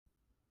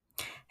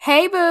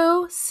Hey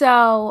boo.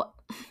 So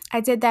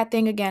I did that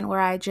thing again where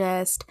I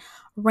just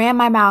ran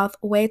my mouth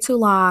way too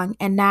long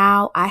and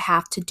now I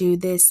have to do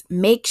this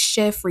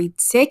makeshift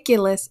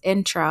ridiculous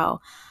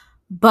intro,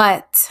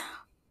 but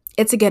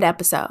it's a good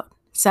episode.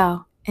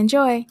 So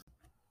enjoy.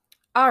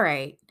 All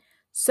right.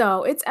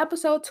 So it's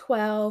episode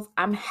 12.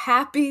 I'm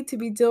happy to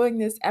be doing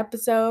this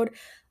episode.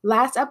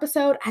 Last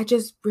episode, I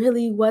just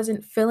really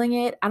wasn't feeling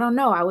it. I don't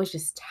know. I was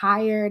just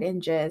tired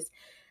and just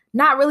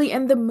not really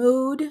in the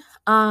mood.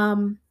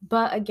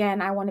 But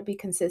again, I want to be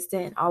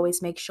consistent,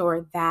 always make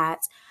sure that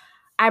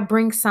I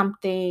bring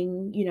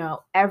something,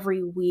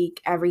 every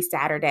week, every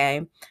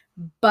Saturday.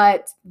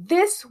 But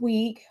this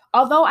week,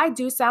 although I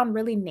do sound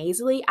really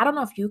nasally, I don't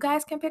know if you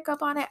guys can pick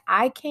up on it.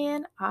 I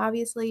can.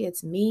 Obviously,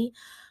 it's me.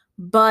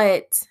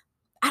 But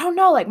I don't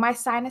know, like my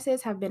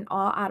sinuses have been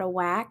all out of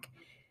whack.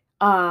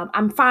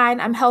 I'm fine,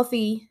 I'm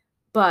healthy,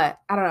 but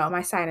I don't know,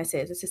 my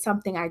sinuses. This is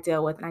something I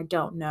deal with and I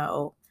don't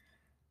know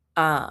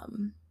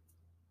um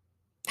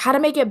how to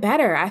make it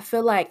better. I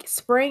feel like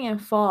spring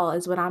and fall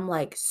is when I'm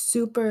like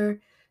super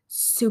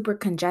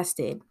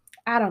congested.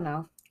 I don't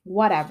know.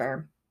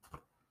 Whatever.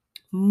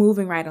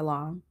 Moving right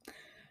along.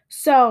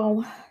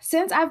 So,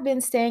 since I've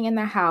been staying in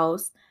the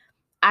house,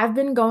 I've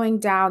been going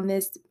down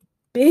this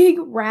big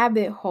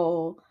rabbit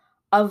hole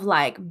of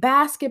like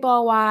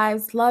basketball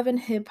wives, love and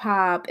hip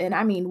hop, and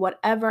I mean,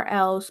 whatever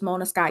else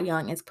Mona Scott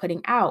Young is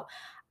putting out.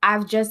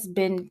 I've just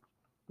been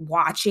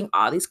watching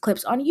all these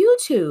clips on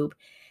YouTube.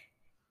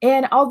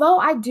 And although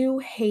I do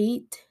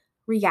hate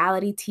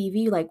reality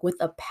TV like with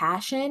a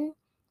passion,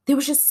 there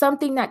was just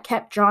something that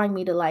kept drawing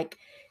me to like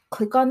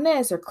click on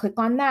this or click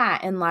on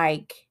that and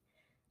like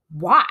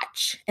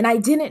watch. And I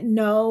didn't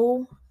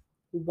know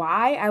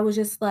why. I was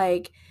just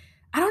like,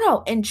 I don't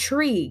know,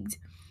 intrigued.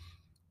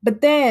 But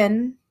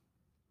then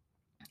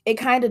it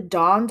kind of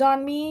dawned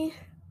on me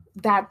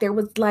that there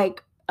was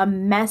like a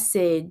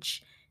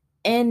message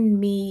in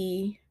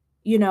me,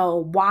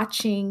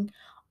 watching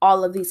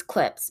all of these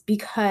clips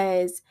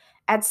because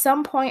at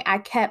some point I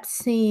kept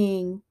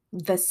seeing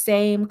the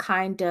same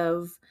kind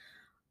of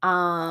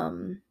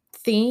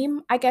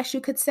theme, I guess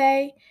you could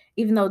say,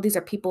 even though these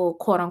are people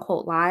quote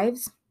unquote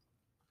lives.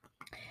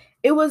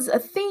 It was a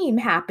theme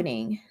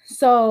happening.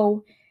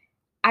 So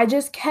I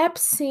just kept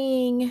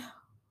seeing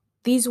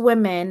these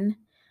women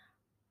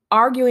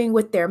arguing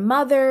with their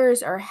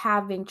mothers or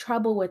having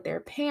trouble with their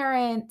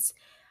parents.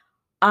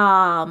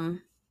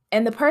 Um,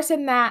 and the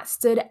person that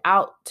stood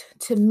out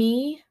to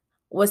me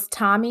was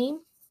Tommy.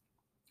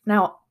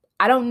 Now,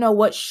 I don't know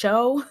what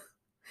show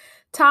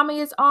Tommy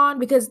is on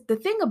because the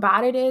thing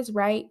about it is,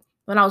 right,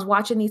 when I was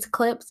watching these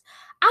clips,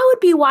 I would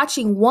be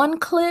watching one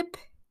clip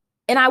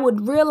and I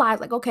would realize,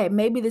 like, okay,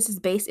 maybe this is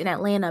based in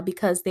Atlanta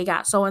because they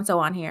got so and so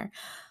on here.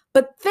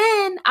 But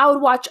then I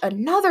would watch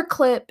another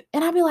clip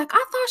and I'd be like,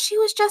 I thought she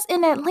was just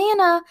in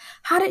Atlanta.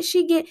 How did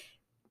she get?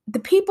 The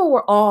people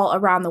were all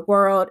around the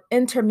world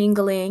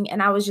intermingling,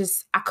 and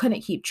I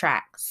couldn't keep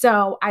track.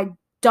 So I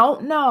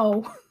don't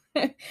know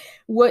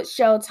what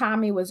show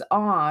Tommy was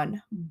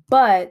on,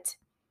 but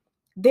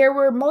there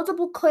were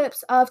multiple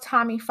clips of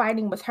Tommy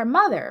fighting with her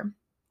mother.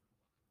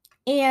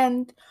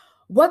 And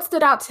what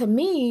stood out to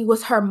me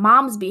was her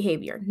mom's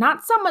behavior,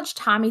 not so much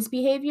Tommy's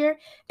behavior.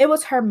 It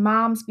was her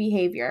mom's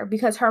behavior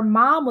because her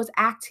mom was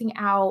acting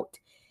out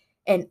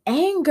in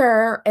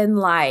anger and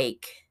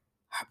like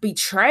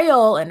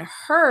betrayal and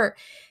hurt.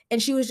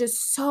 And she was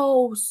just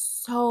so,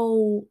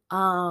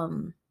 I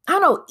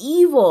don't know,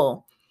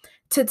 evil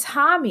to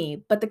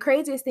Tommy. But the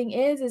craziest thing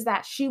is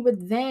that she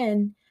would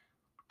then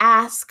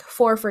ask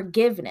for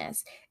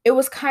forgiveness. It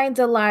was kind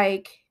of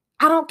like,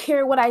 I don't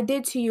care what I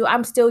did to you,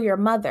 I'm still your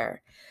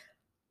mother.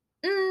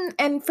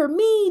 And for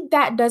me,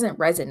 that doesn't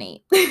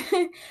resonate.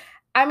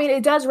 I mean,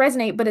 it does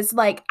resonate, but it's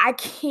like,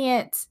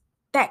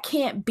 that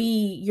can't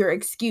be your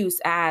excuse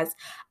as,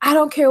 I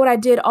don't care what I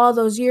did all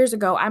those years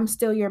ago, I'm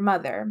still your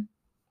mother.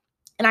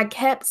 And I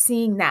kept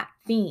seeing that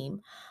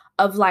theme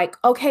of like,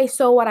 okay,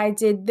 so what I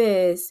did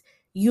this,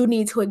 you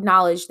need to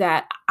acknowledge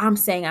that I'm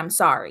saying I'm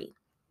sorry.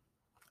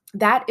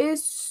 That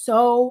is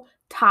so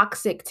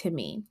toxic to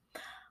me.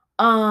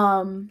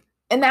 Um,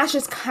 and that's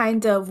just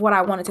kind of what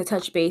I wanted to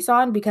touch base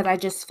on because I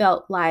just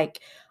felt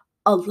like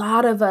a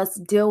lot of us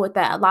deal with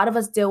that. A lot of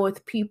us deal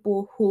with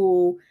people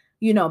who,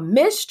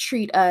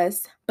 mistreat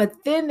us, but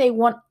then they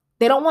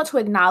don't want to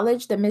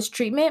acknowledge the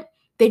mistreatment.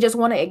 They just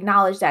want to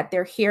acknowledge that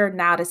they're here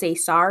now to say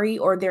sorry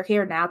or they're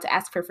here now to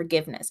ask for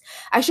forgiveness.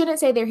 I shouldn't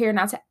say they're here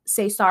now to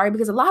say sorry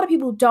because a lot of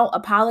people don't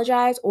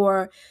apologize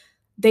or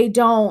they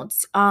don't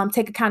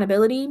take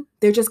accountability.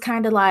 They're just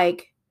kind of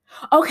like,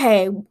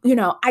 okay,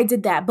 I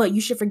did that, but you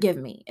should forgive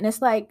me. And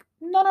it's like,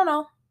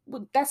 no.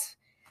 That's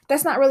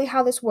not really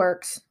how this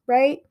works,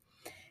 right?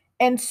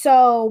 And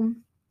so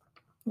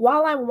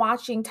while I'm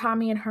watching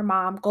Tommy and her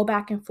mom go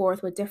back and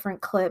forth with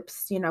different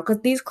clips,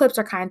 because these clips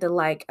are kind of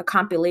like a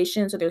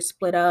compilation, so they're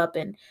split up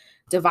and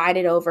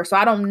divided over. So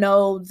I don't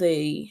know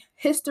the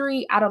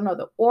history, I don't know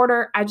the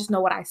order. I just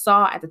know what I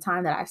saw at the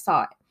time that I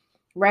saw it,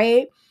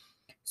 right?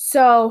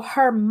 So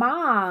her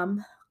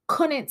mom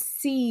couldn't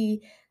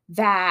see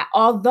that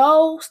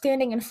although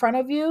standing in front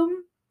of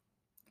you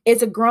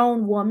is a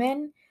grown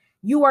woman,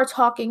 you are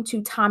talking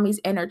to Tommy's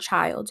inner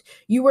child.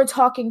 You were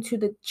talking to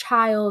the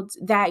child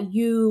that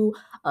you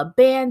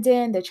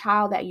abandoned, the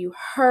child that you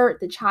hurt,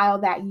 the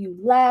child that you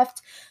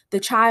left, the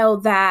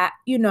child that,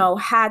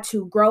 had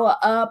to grow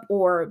up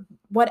or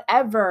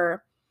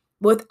whatever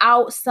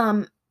without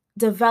some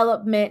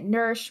development,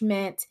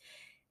 nourishment,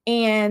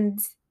 and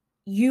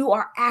you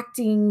are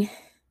acting,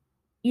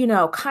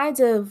 kind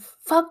of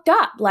fucked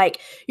up. Like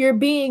you're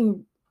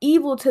being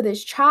evil to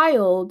this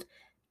child,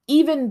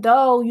 even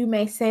though you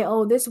may say,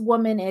 oh, this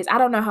woman is, I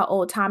don't know how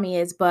old Tommy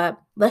is, but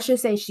let's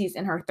just say she's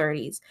in her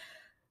 30s.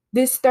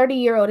 This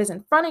 30-year-old is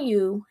in front of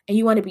you and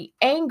you want to be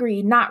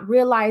angry, not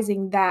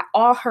realizing that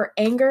all her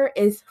anger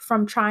is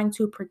from trying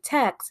to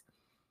protect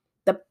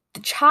the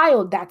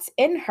child that's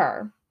in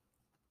her.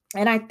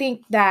 And I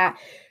think that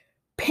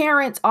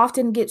parents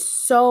often get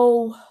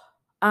so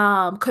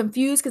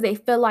confused because they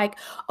feel like,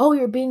 oh,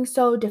 you're being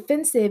so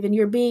defensive and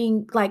you're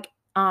being like,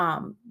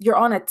 you're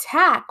on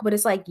attack. But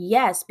it's like,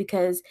 yes,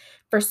 because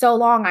for so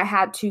long I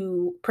had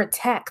to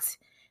protect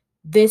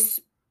this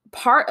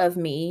part of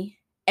me,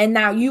 and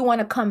now you want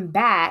to come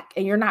back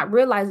and you're not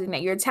realizing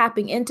that you're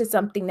tapping into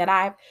something that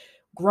I've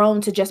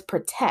grown to just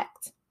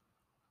protect.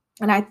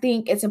 And I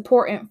think it's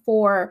important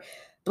for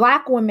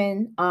Black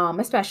women,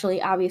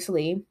 especially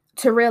obviously,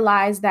 to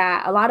realize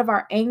that a lot of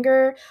our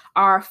anger,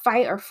 our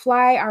fight or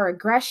flight, our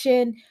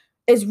aggression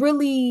is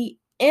really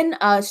in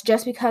us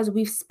just because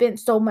we've spent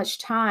so much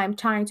time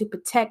trying to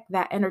protect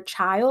that inner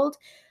child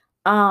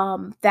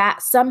that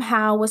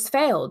somehow was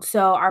failed.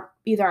 So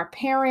either our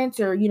parents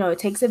or, it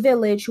takes a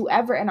village,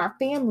 whoever in our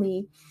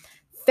family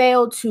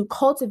failed to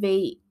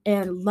cultivate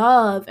and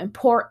love and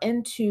pour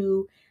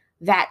into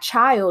that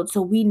child.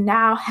 So we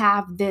now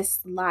have this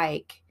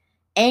like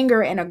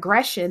anger and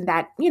aggression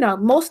that,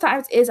 most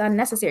times is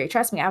unnecessary.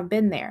 Trust me, I've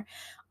been there.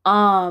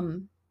 But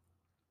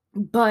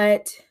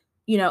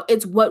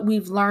it's what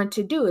we've learned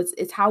to do.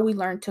 It's how we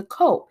learn to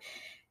cope.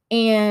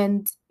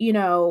 And,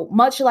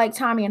 much like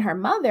Tommy and her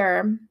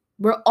mother,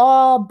 we're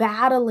all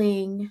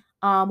battling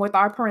with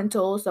our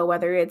parental. So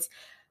whether it's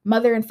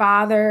mother and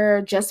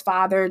father, just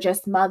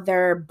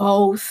mother,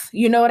 both,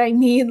 you know what I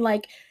mean?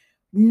 Like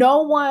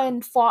no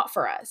one fought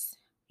for us.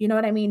 You know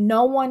what I mean?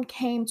 No one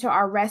came to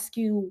our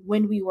rescue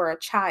when we were a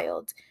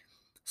child.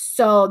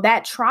 So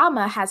that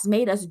trauma has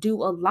made us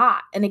do a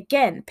lot. And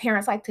again,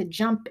 parents like to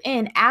jump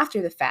in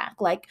after the fact,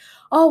 like,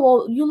 oh,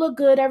 well, you look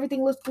good,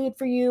 everything looks good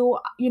for you.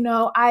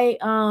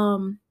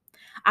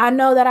 I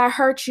know that I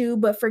hurt you,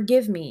 but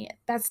forgive me.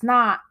 That's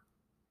not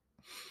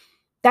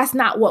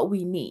what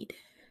we need.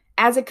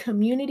 As a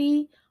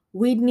community,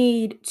 we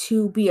need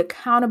to be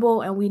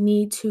accountable and we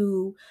need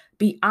to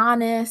be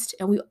honest,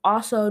 and we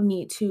also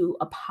need to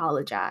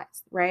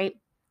apologize, right?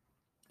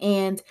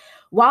 And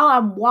while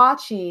I'm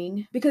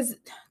watching, because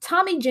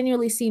Tommy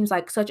genuinely seems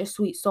like such a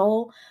sweet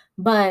soul,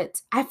 but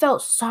I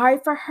felt sorry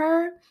for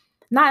her,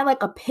 not in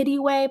like a pity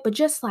way, but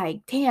just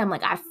like, damn,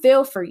 like I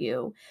feel for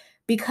you.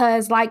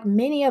 Because like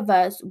many of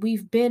us,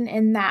 we've been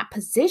in that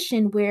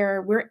position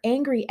where we're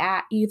angry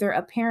at either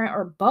a parent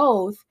or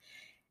both.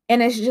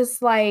 And it's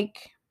just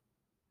like,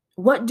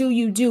 what do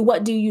you do?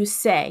 What do you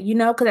say?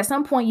 Because at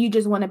some point you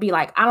just want to be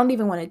like, I don't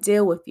even want to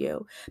deal with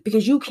you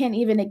because you can't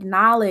even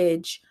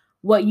acknowledge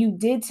what you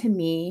did to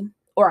me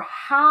or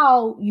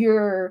how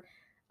you're,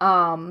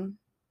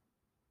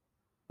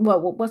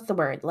 what's the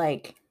word?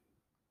 Like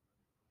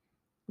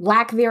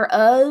lack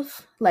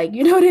thereof. Like,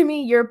 you know what I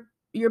mean? Your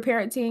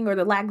parenting or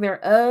the lack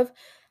thereof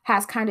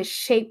has kind of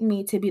shaped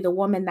me to be the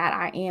woman that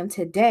I am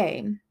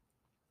today.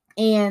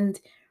 And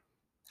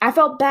I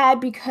felt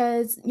bad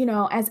because,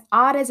 as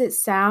odd as it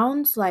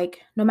sounds, like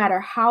no matter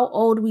how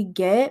old we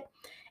get,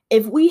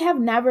 if we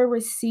have never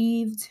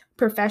received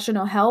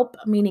professional help,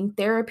 meaning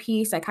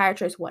therapy,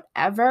 psychiatrist,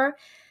 whatever,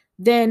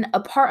 then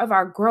a part of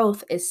our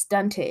growth is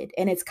stunted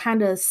and it's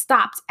kind of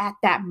stopped at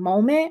that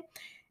moment.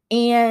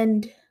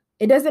 And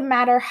it doesn't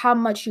matter how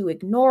much you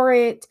ignore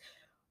it,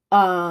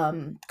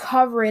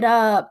 cover it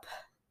up,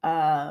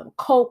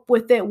 cope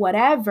with it,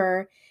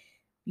 whatever,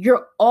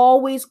 you're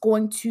always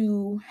going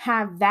to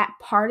have that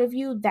part of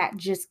you that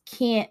just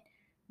can't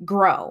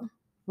grow,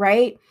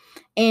 right?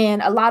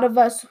 And a lot of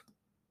us,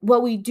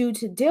 what we do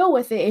to deal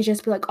with it is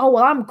just be like, oh,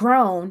 well, I'm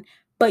grown,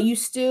 but you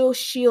still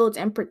shield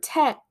and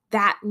protect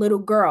that little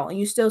girl and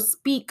you still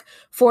speak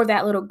for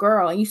that little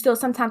girl and you still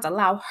sometimes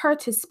allow her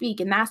to speak.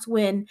 And that's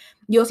when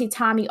you'll see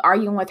Tommy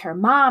arguing with her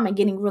mom and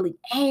getting really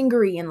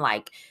angry and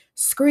like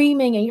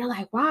screaming. And you're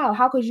like, wow,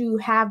 how could you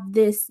have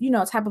this,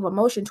 type of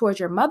emotion towards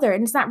your mother?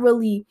 And it's not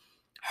really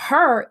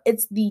her,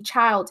 it's the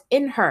child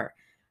in her,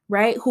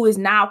 right, who is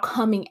now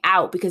coming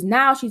out because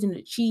now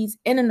she's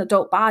in an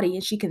adult body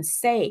and she can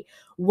say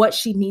what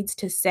she needs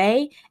to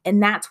say.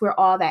 And that's where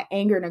all that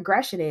anger and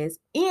aggression is.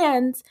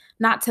 And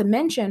not to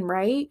mention,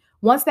 right,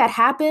 once that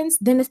happens,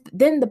 then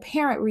the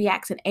parent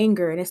reacts in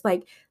anger. And it's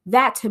like,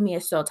 that to me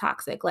is so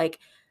toxic. Like,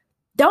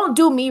 don't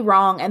do me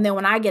wrong. And then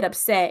when I get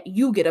upset,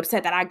 you get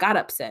upset that I got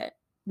upset.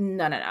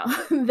 No.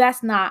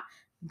 That's not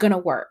gonna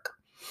work.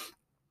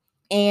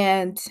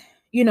 And,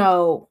 you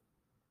know,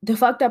 the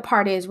fucked up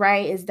part is,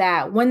 right, is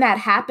that when that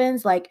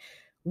happens, like,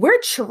 we're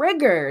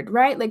triggered,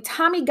 right? Like,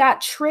 Tommy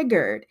got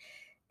triggered.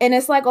 And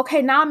it's like,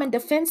 okay, now I'm in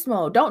defense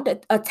mode. Don't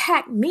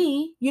attack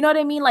me. You know what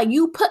I mean? Like,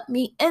 you put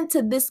me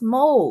into this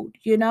mode,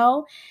 you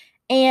know?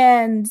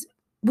 And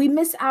we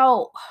miss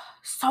out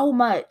so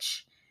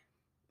much,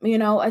 you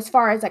know, as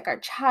far as like our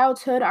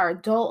childhood, our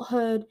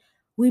adulthood.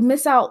 We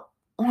miss out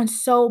on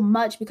so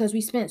much because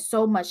we spent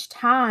so much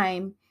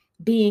time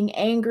being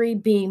angry,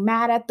 being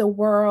mad at the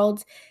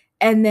world.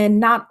 And then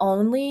not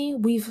only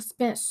we've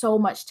spent so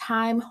much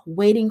time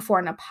waiting for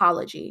an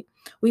apology,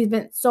 we've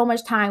spent so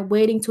much time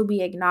waiting to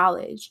be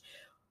acknowledged.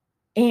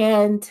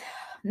 And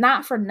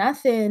not for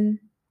nothing,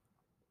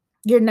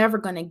 you're never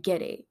going to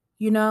get it,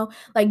 you know?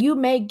 Like, you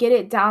may get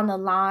it down the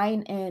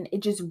line and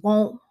it just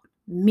won't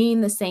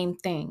mean the same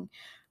thing,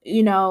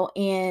 you know?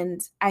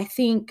 And I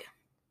think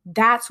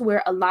that's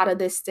where a lot of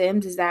this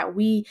stems, is that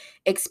we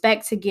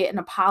expect to get an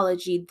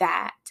apology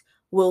that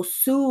will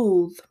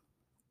soothe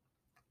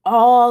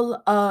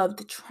all of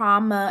the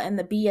trauma and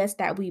the BS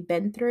that we've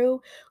been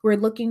through. We're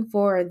looking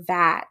for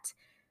that,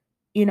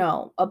 you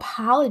know,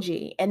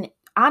 apology. And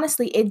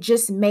honestly, it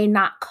just may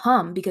not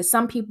come because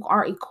some people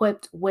are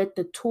equipped with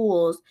the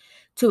tools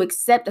to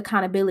accept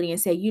accountability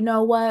and say, you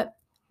know what,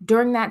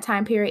 during that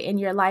time period in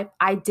your life,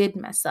 I did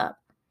mess up.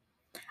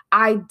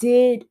 I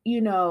did,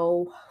 you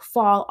know,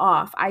 fall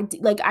off. I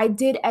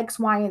did X,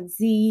 Y, and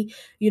Z.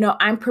 You know,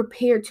 I'm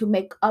prepared to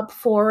make up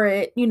for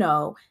it, you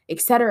know, et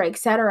cetera, et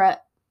cetera.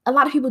 A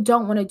lot of people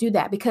don't want to do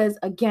that because,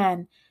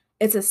 again,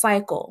 it's a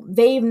cycle.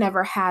 They've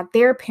never had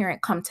their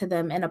parent come to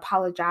them and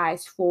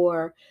apologize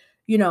for,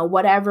 you know,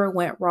 whatever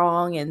went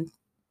wrong, and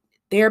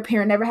their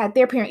parent never had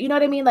their parent. You know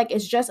what I mean? Like,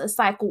 it's just a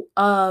cycle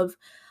of,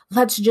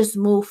 let's just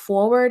move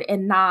forward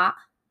and not,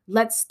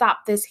 let's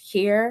stop this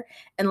here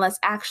and let's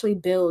actually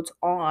build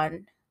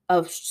on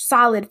a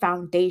solid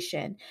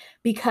foundation.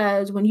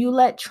 Because when you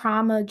let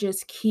trauma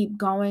just keep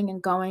going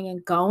and going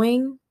and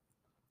going,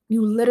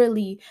 you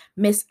literally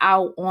miss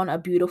out on a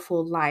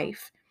beautiful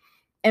life.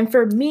 And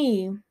for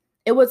me,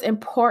 it was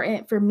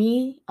important for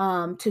me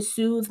to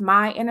soothe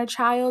my inner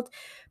child,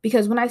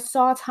 because when I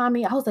saw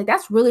Tommy, I was like,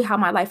 that's really how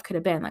my life could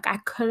have been. Like, I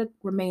could have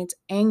remained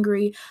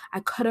angry.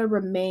 I could have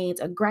remained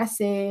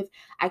aggressive.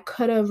 I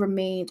could have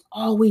remained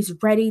always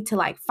ready to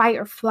like fight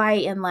or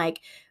flight and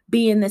like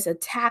be in this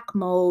attack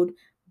mode.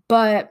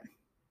 But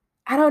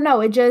I don't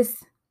know. It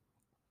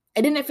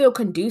didn't feel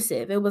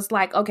conducive. It was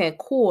like, okay,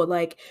 cool.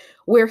 Like,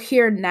 we're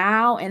here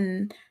now.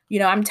 And, you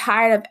know, I'm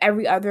tired of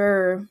every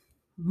other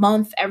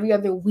month, every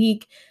other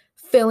week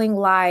feeling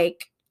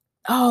like,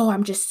 oh,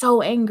 I'm just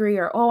so angry,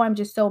 or, oh, I'm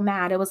just so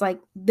mad. It was like,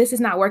 this is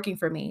not working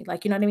for me.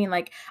 Like, you know what I mean?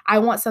 Like, I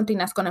want something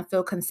that's going to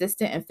feel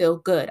consistent and feel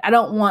good. I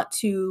don't want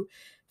to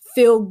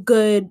feel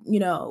good, you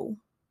know,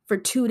 for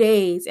 2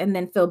 days and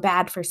then feel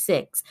bad for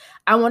 6.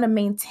 I want to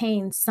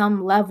maintain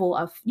some level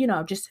of, you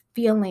know, just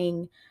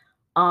feeling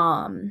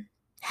um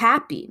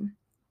happy.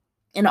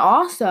 And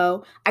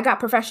also, I got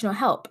professional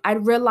help. I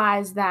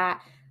realized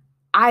that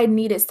I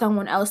needed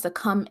someone else to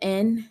come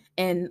in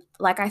and,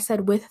 like I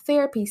said, with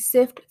therapy,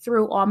 sift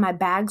through all my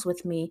bags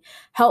with me,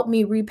 help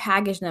me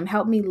repackage them,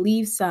 help me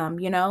leave some,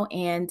 you know.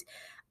 And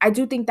I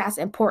do think that's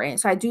important.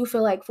 So I do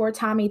feel like for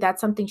Tommy, that's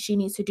something she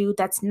needs to do.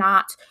 That's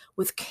not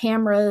with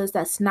cameras,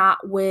 that's not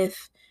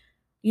with,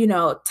 you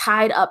know,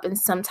 tied up in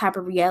some type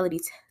of reality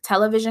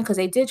television, because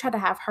they did try to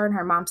have her and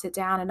her mom sit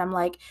down. And I'm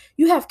like,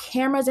 you have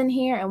cameras in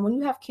here. And when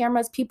you have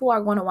cameras, people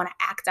are going to want to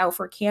act out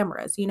for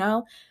cameras, you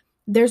know?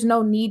 There's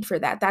no need for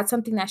that. That's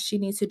something that she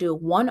needs to do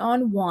one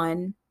on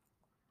one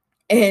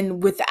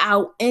and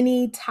without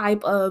any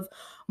type of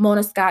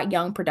Mona Scott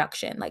Young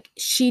production. Like,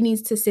 she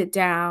needs to sit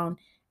down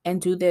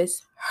and do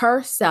this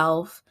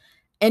herself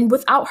and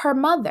without her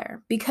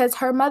mother, because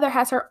her mother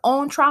has her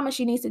own trauma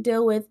she needs to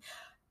deal with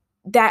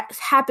that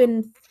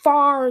happened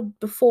far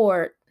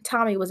before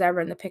Tommy was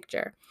ever in the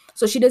picture.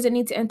 So she doesn't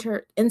need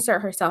to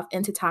insert herself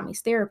into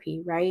Tommy's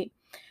therapy, right?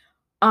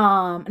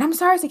 And I'm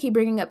sorry to keep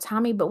bringing up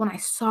Tommy, but when I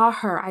saw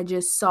her, I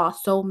just saw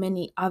so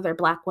many other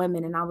Black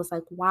women, and I was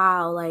like,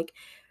 wow, like,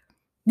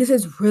 this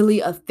is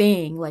really a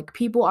thing. Like,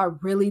 people are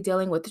really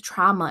dealing with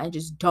trauma and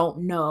just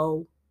don't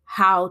know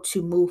how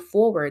to move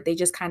forward. They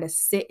just kind of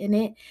sit in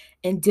it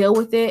and deal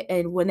with it.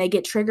 And when they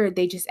get triggered,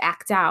 they just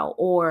act out.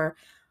 Or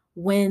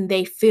when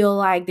they feel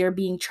like they're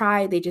being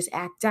tried, they just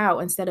act out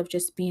instead of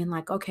just being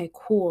like, okay,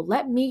 cool.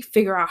 Let me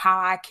figure out how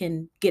I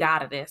can get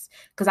out of this,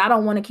 because I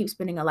don't want to keep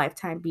spending a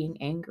lifetime being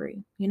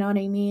angry. You know what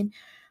I mean?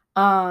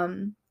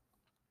 Um,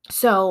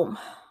 so,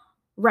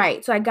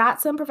 right. So I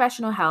got some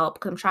professional help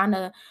because I'm trying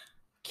to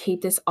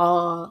keep this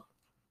all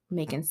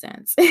making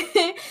sense.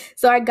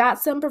 So I got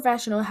some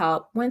professional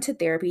help, went to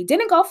therapy,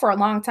 didn't go for a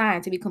long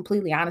time, to be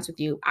completely honest with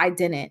you. I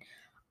didn't.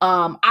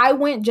 I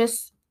went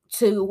just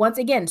to, once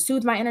again,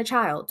 soothe my inner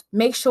child,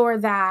 make sure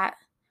that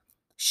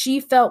she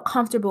felt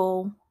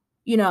comfortable,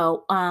 you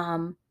know,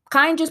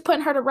 kind of just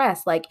putting her to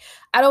rest. Like,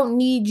 I don't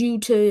need you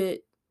to,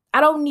 I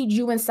don't need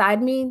you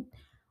inside me,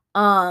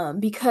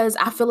 because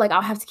I feel like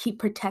I'll have to keep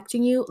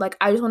protecting you. Like,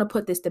 I just want to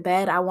put this to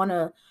bed. I want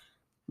to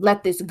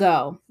let this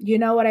go. You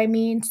know what I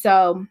mean?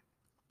 So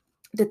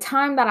the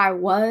time that I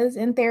was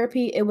in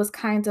therapy, it was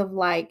kind of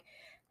like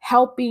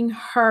helping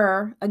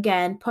her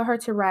again, put her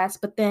to rest,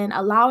 but then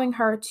allowing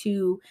her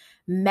to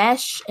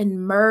mesh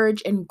and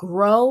merge and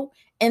grow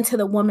into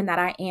the woman that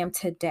I am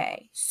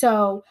today.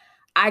 So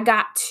I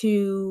got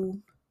to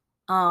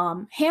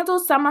handle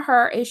some of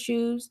her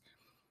issues,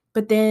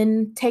 but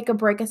then take a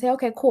break and say,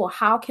 okay, cool.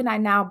 How can I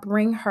now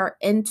bring her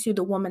into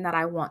the woman that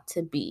I want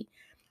to be?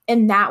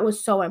 And that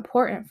was so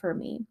important for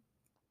me.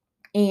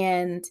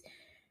 And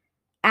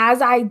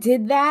as I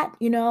did that,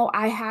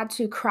 I had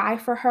to cry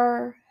for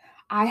her.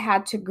 I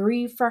had to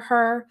grieve for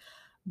her.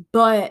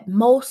 But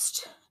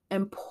most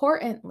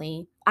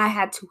importantly, I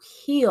had to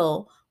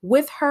heal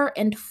with her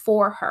and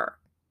for her.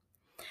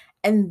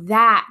 And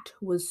that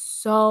was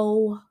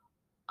so,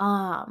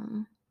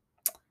 um,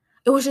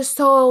 it was just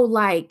so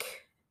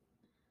like,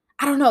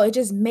 I don't know, it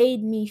just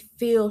made me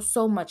feel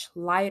so much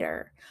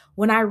lighter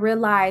when I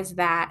realized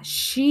that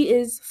she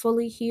is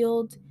fully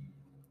healed.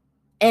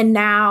 And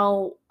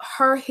now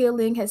her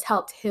healing has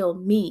helped heal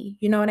me.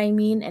 You know what I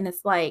mean? And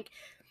it's like,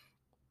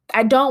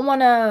 I don't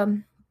want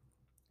to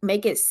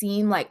make it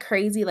seem like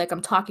crazy, like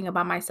I'm talking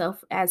about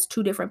myself as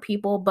two different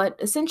people, but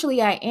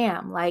essentially I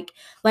am. Like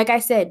I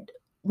said,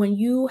 when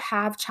you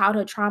have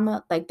childhood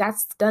trauma, like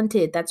that's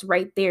stunted, that's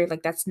right there.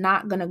 Like that's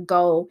not gonna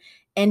go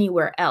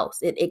anywhere else.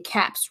 It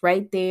caps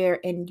right there,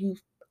 and you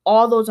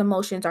all those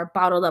emotions are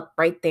bottled up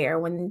right there.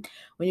 When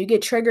you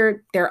get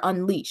triggered, they're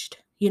unleashed.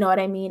 You know what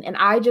I mean? And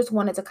I just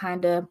wanted to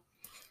kind of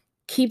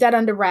keep that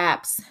under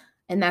wraps,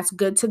 and that's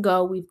good to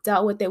go. We've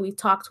dealt with it, we've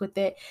talked with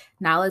it.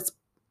 Now let's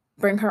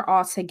bring her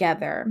all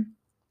together.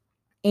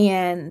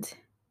 And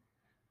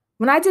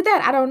when I did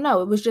that, I don't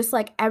know, it was just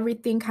like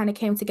everything kind of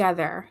came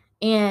together.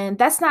 And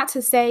that's not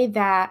to say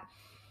that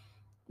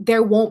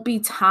there won't be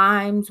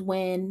times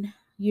when,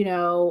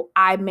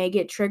 I may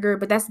get triggered,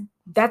 but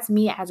that's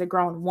me as a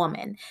grown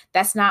woman.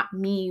 That's not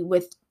me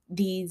with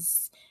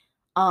these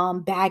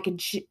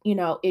baggage,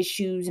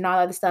 issues and all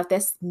other stuff.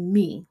 That's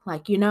me,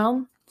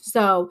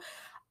 So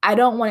I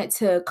don't want it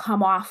to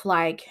come off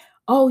like,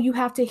 oh, you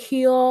have to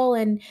heal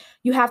and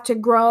you have to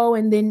grow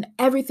and then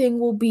everything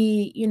will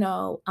be,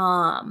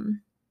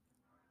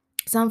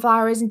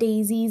 sunflowers and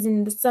daisies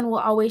and the sun will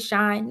always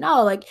shine.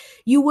 No, like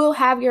you will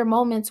have your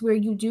moments where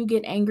you do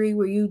get angry,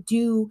 where you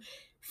do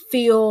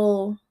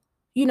feel,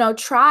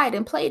 tried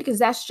and played, because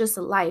that's just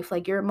life.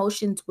 Like your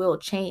emotions will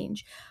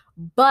change.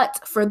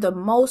 But for the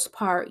most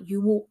part,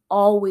 you will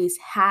always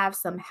have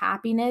some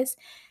happiness.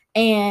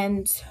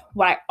 And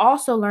what I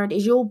also learned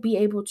is you'll be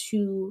able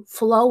to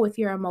flow with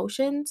your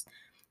emotions,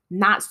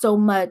 not so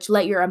much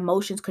let your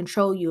emotions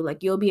control you.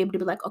 Like you'll be able to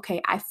be like,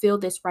 okay, I feel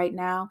this right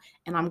now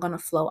and I'm going to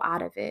flow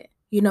out of it.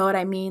 You know what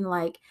I mean?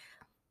 Like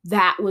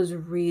that was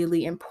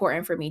really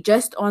important for me,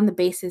 just on the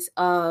basis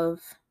of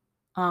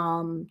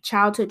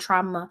childhood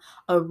trauma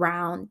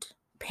around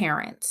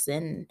parents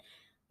and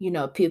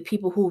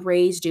people who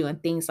raised you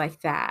and things like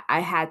that. I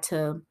had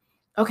to,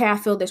 okay, I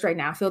feel this right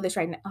now. I feel this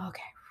right now.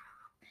 Okay.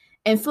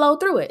 And flow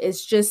through it.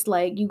 It's just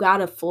like you got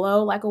to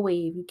flow like a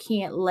wave. You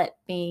can't let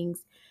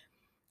things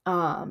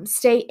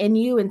stay in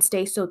you and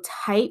stay so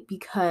tight,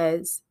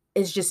 because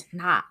it's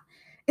not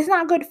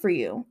good for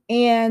you.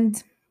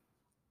 And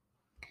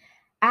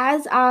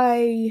as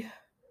I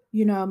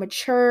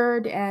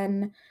matured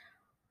and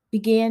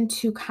began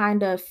to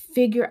kind of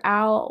figure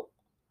out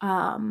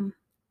um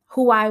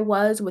who I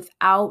was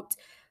without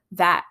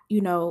that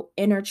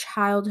inner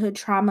childhood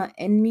trauma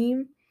in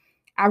me,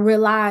 I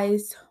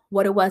realized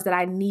what it was that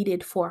I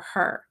needed for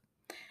her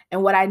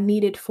and what I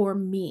needed for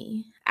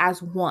me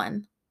as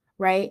one,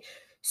 right?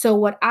 So,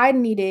 what I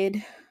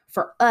needed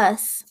for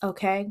us,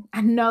 okay,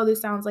 I know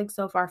this sounds like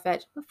so far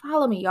fetched, but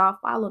follow me, y'all,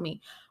 follow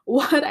me.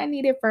 What I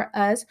needed for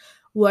us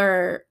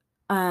were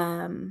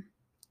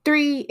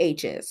three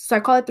H's. So, I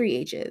call it three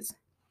H's,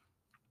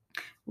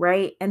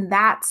 right? And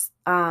that's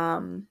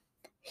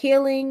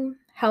healing,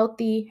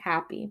 healthy,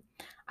 happy.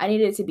 I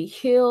needed to be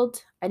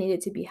healed, I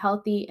needed to be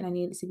healthy, and I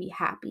needed to be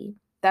happy.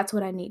 That's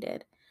what I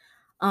needed.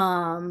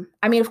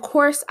 I mean, of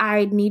course,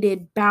 I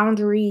needed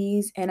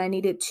boundaries and I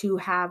needed to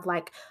have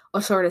like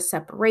a sort of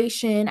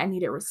separation. I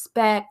needed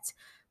respect,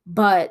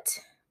 but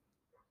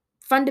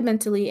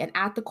fundamentally and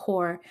at the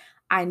core,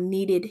 I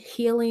needed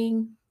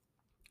healing.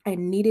 I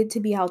needed to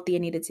be healthy. I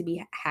needed to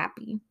be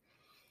happy.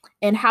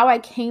 And how I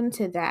came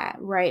to that,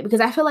 right? Because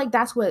I feel like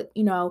that's what,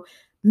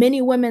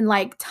 many women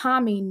like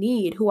Tommy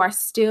need, who are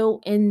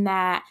still in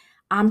that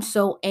I'm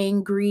so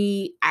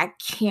angry, I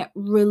can't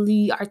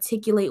really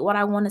articulate what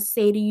I want to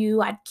say to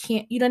you. I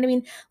can't, you know what I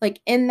mean?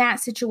 Like in that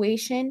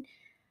situation,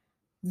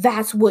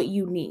 that's what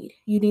you need.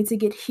 You need to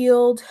get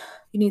healed,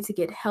 you need to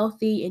get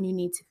healthy, and you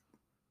need to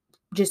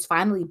just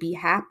finally be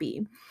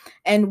happy.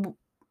 And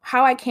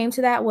how I came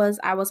to that was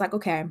I was like,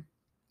 okay,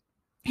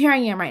 here I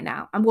am right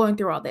now. I'm going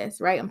through all this,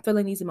 right? I'm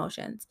feeling these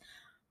emotions.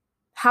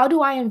 How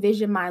do I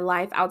envision my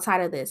life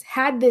outside of this?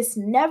 Had this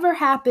never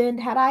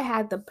happened, had I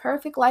had the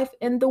perfect life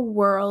in the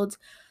world,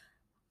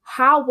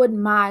 how would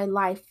my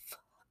life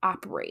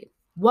operate?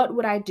 What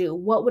would I do?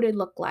 What would it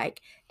look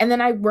like? And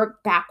then I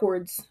worked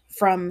backwards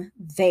from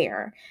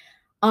there.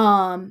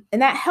 And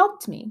that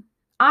helped me.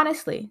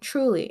 Honestly,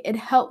 truly, it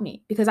helped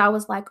me because I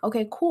was like,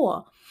 okay,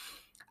 cool.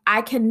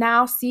 I can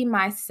now see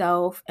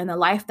myself in the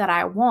life that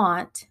I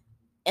want,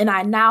 and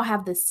I now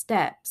have the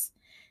steps.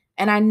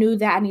 And I knew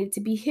that I needed to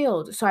be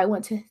healed. So I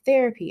went to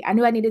therapy. I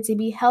knew I needed to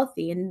be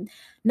healthy, and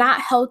not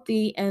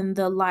healthy in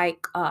the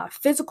like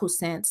physical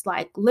sense,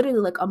 like literally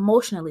like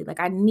emotionally. Like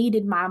I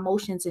needed my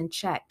emotions in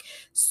check.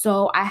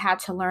 So I had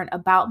to learn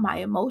about my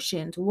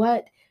emotions.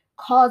 What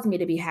caused me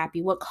to be happy?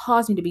 What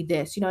caused me to be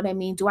this? You know what I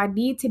mean? Do I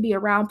need to be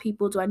around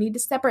people? Do I need to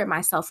separate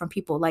myself from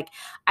people? Like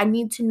I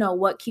need to know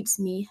what keeps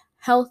me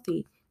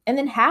healthy and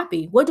then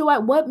happy.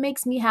 What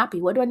makes me happy?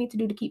 What do I need to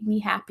do to keep me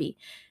happy?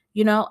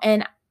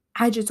 And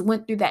I just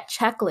went through that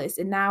checklist,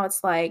 and now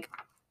it's like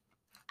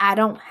I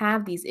don't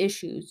have these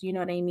issues, you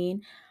know what I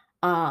mean?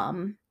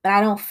 But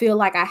I don't feel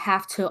like I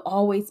have to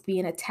always be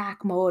in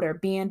attack mode or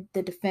be in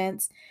the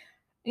defense,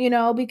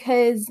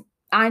 because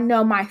I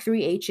know my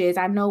 3 H's,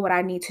 I know what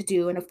I need to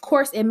do. And of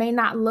course, it may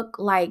not look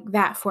like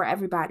that for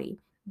everybody.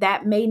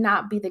 That may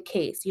not be the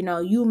case.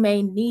 You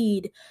may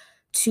need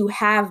to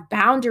have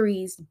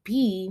boundaries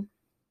be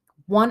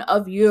one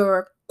of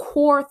your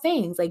core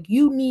things. Like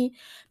you need,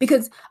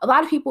 because a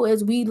lot of people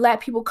is we let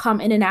people come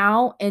in and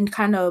out and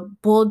kind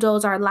of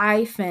bulldoze our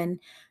life and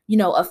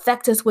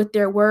affect us with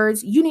their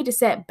words. You need to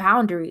set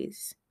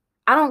boundaries.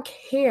 I don't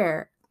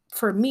care.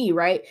 For me,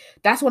 right?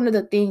 That's one of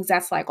the things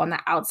that's like on the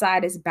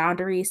outside is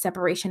boundaries,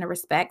 separation, and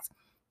respect,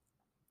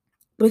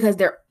 because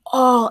they're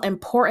all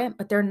important,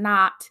 but they're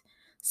not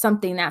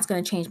something that's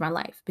going to change my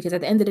life, because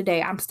at the end of the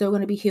day, I'm still going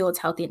to be healed,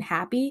 healthy, and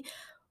happy.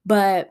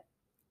 But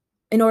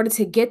in order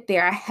to get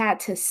there, I had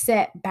to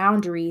set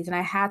boundaries, and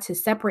I had to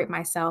separate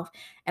myself,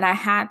 and I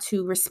had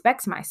to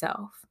respect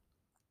myself.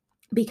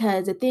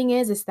 Because the thing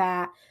is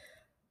that,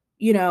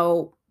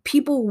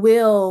 people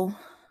will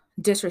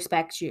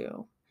disrespect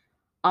you.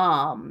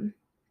 And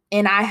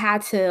I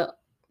had to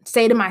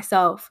say to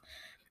myself,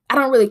 I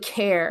don't really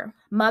care.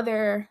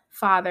 Mother,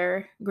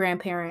 father,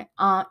 grandparent,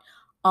 aunt,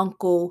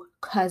 uncle,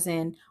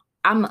 cousin.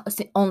 I'm an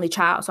only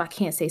child, so I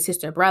can't say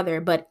sister,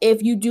 brother. But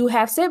if you do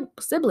have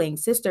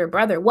siblings, sister,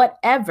 brother,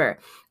 whatever,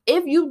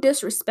 if you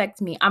disrespect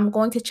me, I'm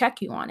going to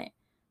check you on it.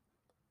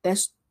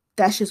 That's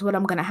just what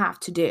I'm going to have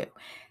to do.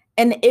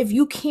 And if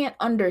you can't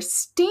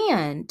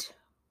understand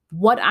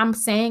what I'm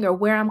saying or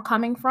where I'm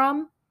coming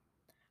from,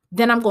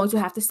 then I'm going to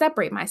have to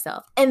separate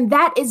myself. And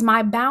that is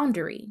my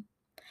boundary.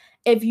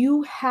 If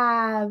you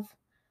have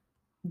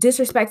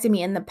disrespected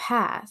me in the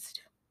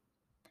past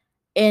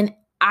and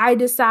I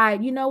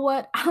decide, you know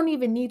what, I don't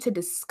even need to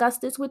discuss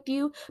this with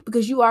you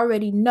because you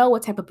already know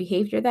what type of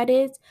behavior that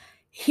is.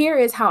 Here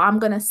is how I'm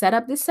going to set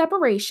up this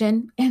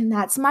separation, and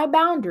that's my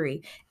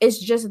boundary. It's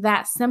just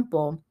that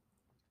simple.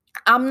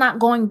 I'm not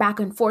going back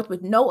and forth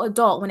with no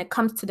adult when it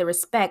comes to the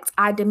respect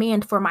I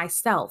demand for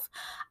myself.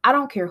 I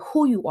don't care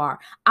who you are.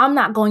 I'm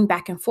not going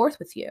back and forth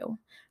with you.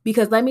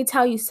 Because let me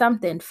tell you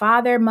something,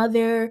 father,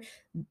 mother,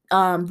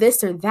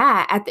 this or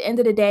that, at the end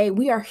of the day,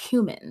 we are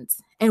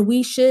humans and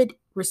we should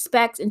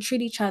respect and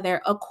treat each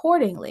other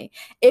accordingly.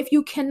 If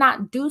you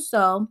cannot do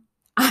so,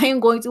 I am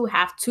going to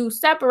have to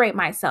separate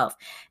myself.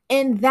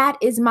 And that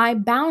is my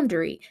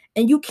boundary.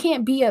 And you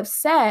can't be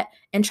upset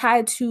and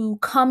try to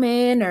come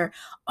in or,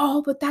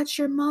 oh, but that's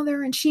your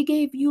mother and she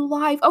gave you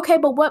life. Okay,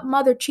 but what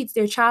mother treats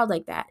their child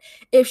like that?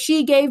 If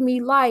she gave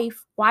me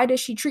life, why does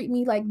she treat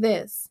me like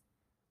this?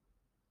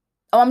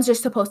 Oh, I'm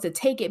just supposed to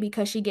take it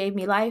because she gave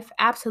me life?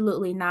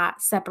 Absolutely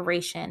not.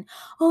 Separation.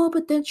 Oh,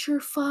 but that's your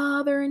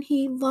father and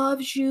he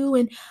loves you.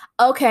 And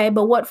okay,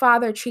 but what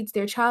father treats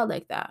their child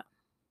like that?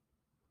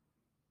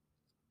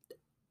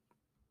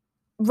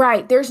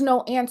 Right. There's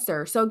no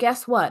answer. So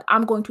guess what?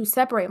 I'm going to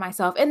separate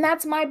myself. And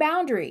that's my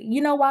boundary.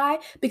 You know why?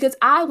 Because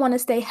I want to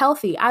stay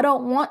healthy. I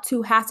don't want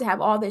to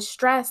have all this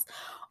stress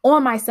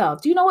on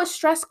myself. Do you know what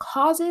stress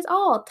causes?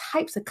 All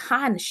types of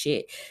kind of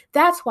shit.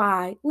 That's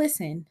why,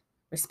 listen,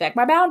 respect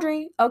my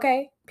boundary.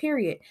 Okay.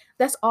 Period.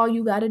 That's all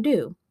you got to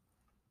do.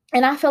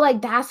 And I feel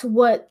like that's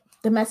what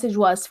the message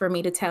was for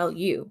me to tell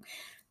you.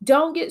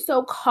 Don't get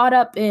so caught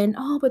up in,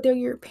 oh, but they're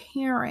your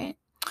parent.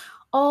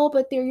 Oh,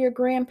 but they're your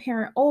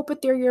grandparent. Oh,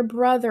 but they're your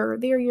brother.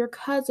 They're your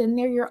cousin.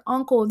 They're your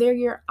uncle. They're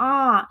your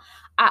aunt.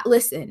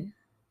 Listen,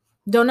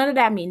 don't none of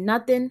that mean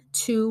nothing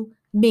to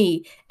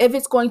me. If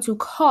it's going to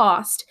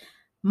cost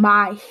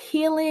my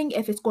healing,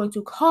 if it's going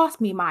to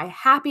cost me my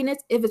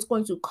happiness, if it's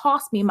going to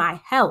cost me my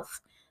health,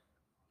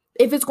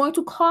 if it's going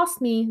to cost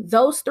me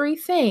those 3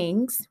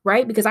 things,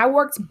 right? Because I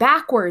worked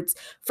backwards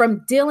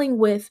from dealing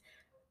with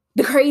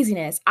the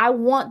craziness. I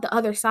want the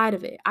other side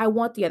of it. I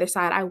want the other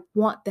side. I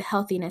want the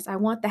healthiness. I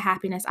want the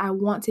happiness. I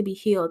want to be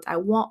healed. I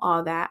want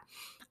all that.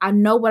 I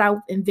know what I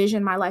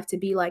envision my life to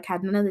be like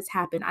had none of this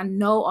happened. I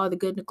know all the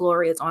good and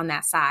glory is on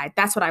that side.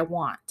 That's what I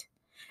want.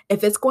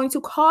 If it's going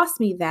to cost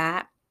me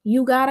that,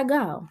 you gotta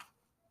go.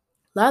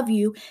 Love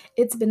you.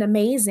 It's been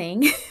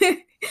amazing.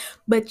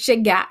 but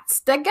you got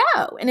to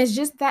go. And it's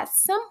just that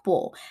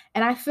simple.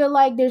 And I feel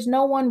like there's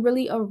no one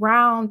really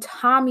around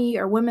Tommy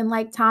or women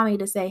like Tommy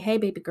to say, hey,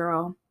 baby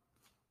girl,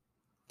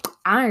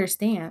 I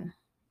understand.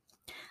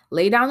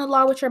 Lay down the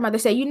law with your mother.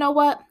 Say, you know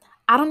what?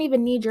 I don't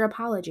even need your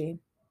apology.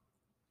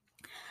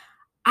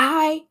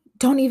 I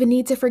don't even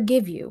need to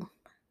forgive you,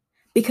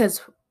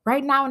 because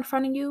right now in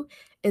front of you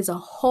is a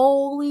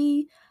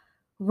holy,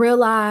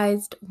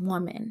 realized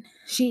woman.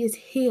 She is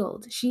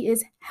healed. She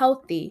is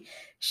healthy.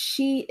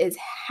 She is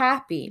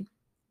happy.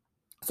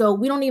 So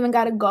we don't even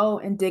got to go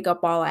and dig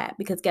up all that,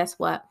 because guess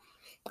what?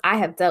 I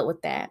have dealt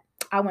with that.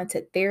 I went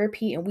to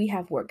therapy and we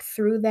have worked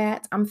through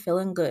that. I'm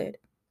feeling good.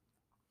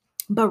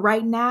 But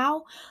right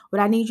now, what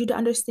I need you to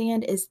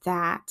understand is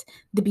that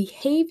the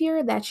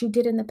behavior that you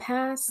did in the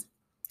past,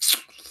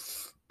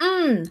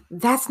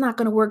 that's not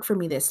going to work for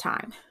me this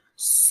time.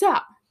 So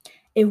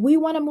if we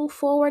want to move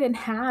forward and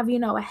have,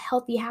 a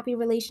healthy, happy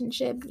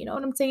relationship, you know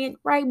what I'm saying?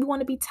 Right? We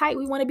want to be tight.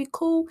 We want to be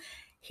cool.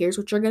 Here's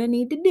what you're going to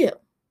need to do.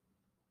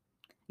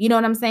 You know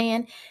what I'm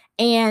saying?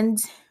 And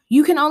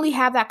you can only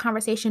have that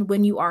conversation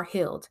when you are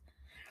healed,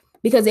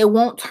 because it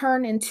won't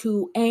turn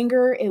into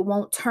anger. It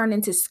won't turn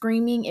into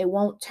screaming. It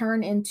won't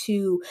turn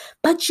into,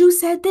 but you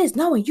said this.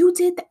 No, you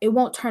did that. It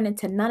won't turn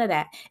into none of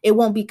that. It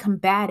won't be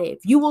combative.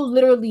 You will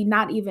literally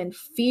not even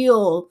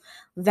feel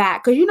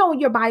that. Because when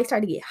your body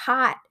starts to get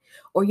hot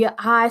or your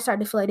eyes start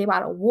to feel like they're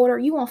out of water,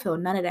 you won't feel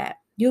none of that.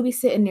 You'll be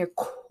sitting there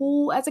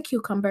cool as a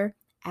cucumber,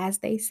 as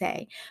they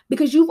say,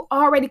 because you've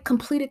already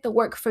completed the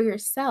work for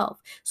yourself.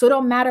 So it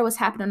don't matter what's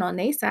happening on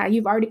their side.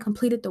 You've already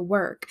completed the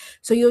work.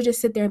 So you'll just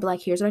sit there and be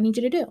like, here's what I need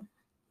you to do.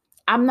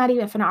 I'm not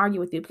even finna argue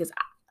with you, because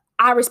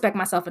I respect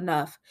myself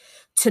enough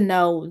to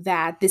know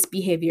that this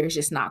behavior is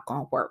just not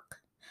gonna work.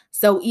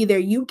 So either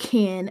you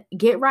can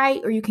get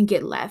right or you can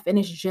get left. And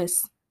it's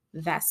just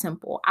that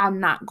simple. I'm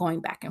not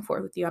going back and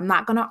forth with you. I'm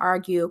not gonna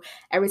argue.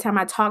 Every time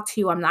I talk to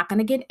you, I'm not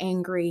gonna get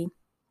angry.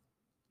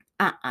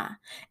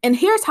 And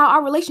here's how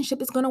our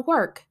relationship is going to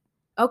work.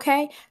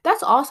 Okay?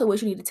 That's also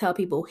what you need to tell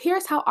people.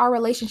 Here's how our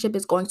relationship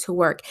is going to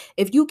work.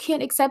 If you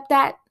can't accept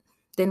that,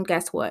 then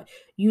guess what?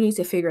 You need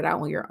to figure it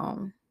out on your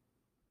own.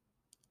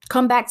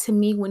 Come back to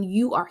me when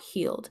you are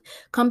healed.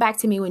 Come back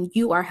to me when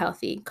you are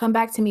healthy. Come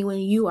back to me when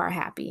you are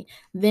happy.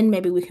 Then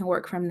maybe we can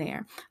work from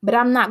there. But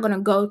I'm not going to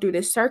go through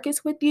this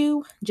circus with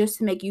you just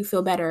to make you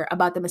feel better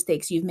about the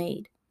mistakes you've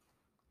made.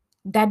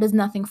 That does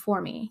nothing for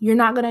me. You're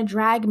not going to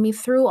drag me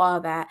through all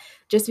that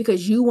just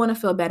because you want to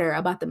feel better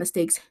about the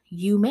mistakes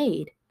you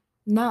made.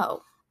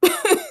 No.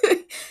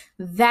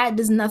 That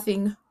does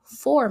nothing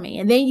for me.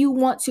 And then you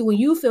want to, when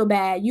you feel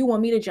bad, you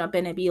want me to jump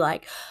in and be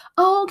like,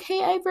 oh,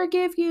 okay, I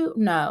forgive you.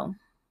 No,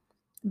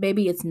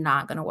 baby, it's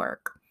not going to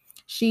work.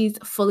 She's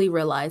fully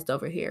realized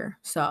over here.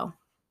 So,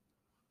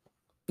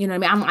 you know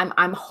what I mean?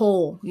 I'm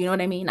whole. You know what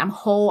I mean? I'm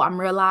whole. I'm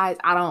realized.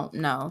 I don't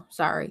know.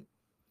 Sorry.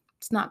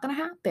 It's not going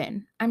to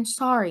happen. I'm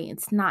sorry.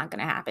 It's not going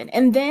to happen.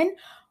 And then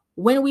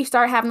when we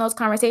start having those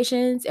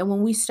conversations and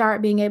when we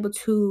start being able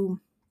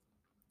to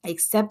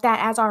accept that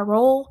as our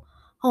role,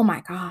 oh my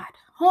God,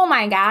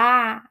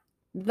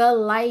 the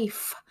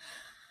life,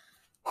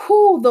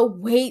 the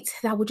weight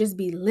that would just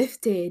be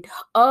lifted.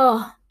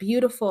 Oh,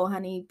 beautiful,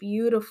 honey,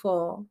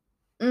 beautiful.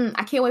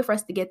 I can't wait for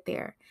us to get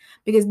there,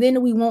 because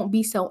then we won't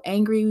be so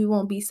angry. We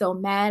won't be so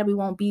mad. We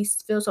won't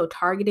feel so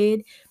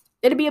targeted.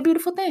 It'll be a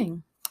beautiful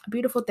thing,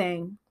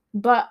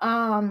 But,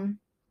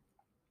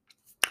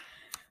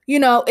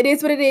 it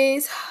is what it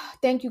is.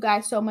 Thank you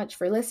guys so much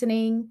for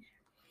listening.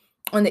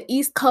 On the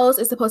East Coast,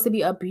 it's supposed to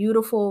be a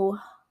beautiful,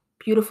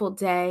 beautiful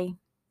day.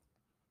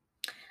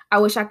 I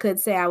wish I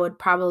could say I would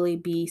probably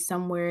be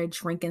somewhere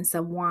drinking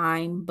some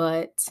wine,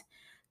 but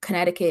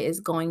Connecticut is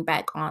going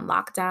back on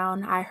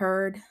lockdown, I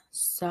heard.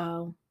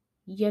 So,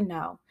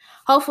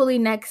 hopefully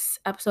next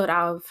episode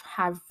I'll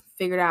have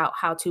figured out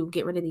how to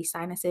get rid of these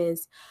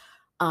sinuses.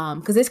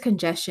 Because this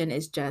congestion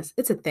is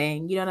it's a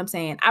thing. You know what I'm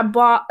saying? I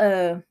bought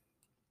a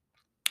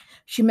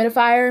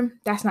humidifier.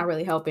 That's not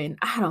really helping.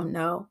 I don't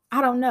know.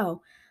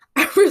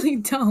 I really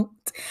don't.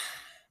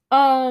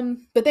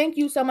 But thank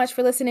you so much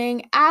for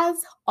listening. As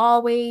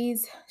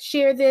always,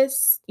 share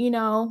this,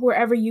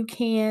 wherever you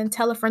can.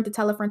 Tell a friend to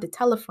tell a friend to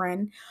tell a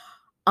friend.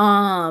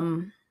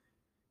 And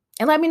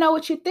let me know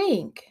what you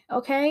think.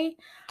 Okay.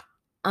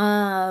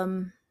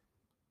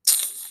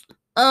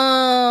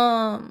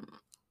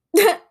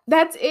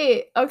 That's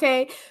it.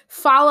 Okay.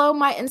 Follow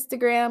my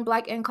Instagram,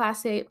 Black and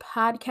Classic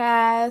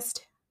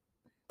Podcast.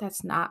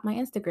 That's not my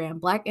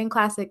Instagram. Black and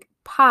Classic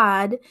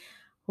Pod.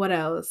 What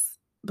else?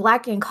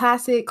 Black and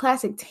Classic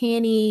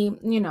Tanny.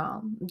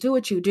 Do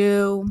what you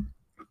do.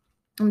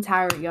 I'm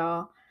tired,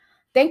 y'all.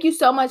 Thank you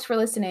so much for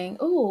listening.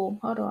 Ooh,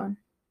 hold on.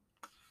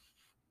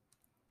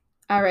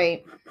 All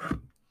right.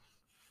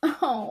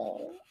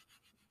 Oh.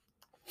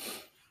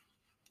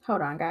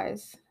 Hold on,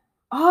 guys.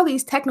 All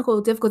these technical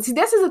difficulties.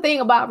 This is the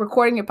thing about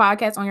recording your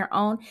podcast on your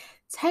own.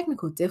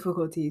 Technical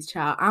difficulties,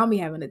 child. I don't be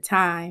having the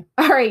time.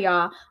 All right,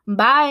 y'all.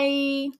 Bye.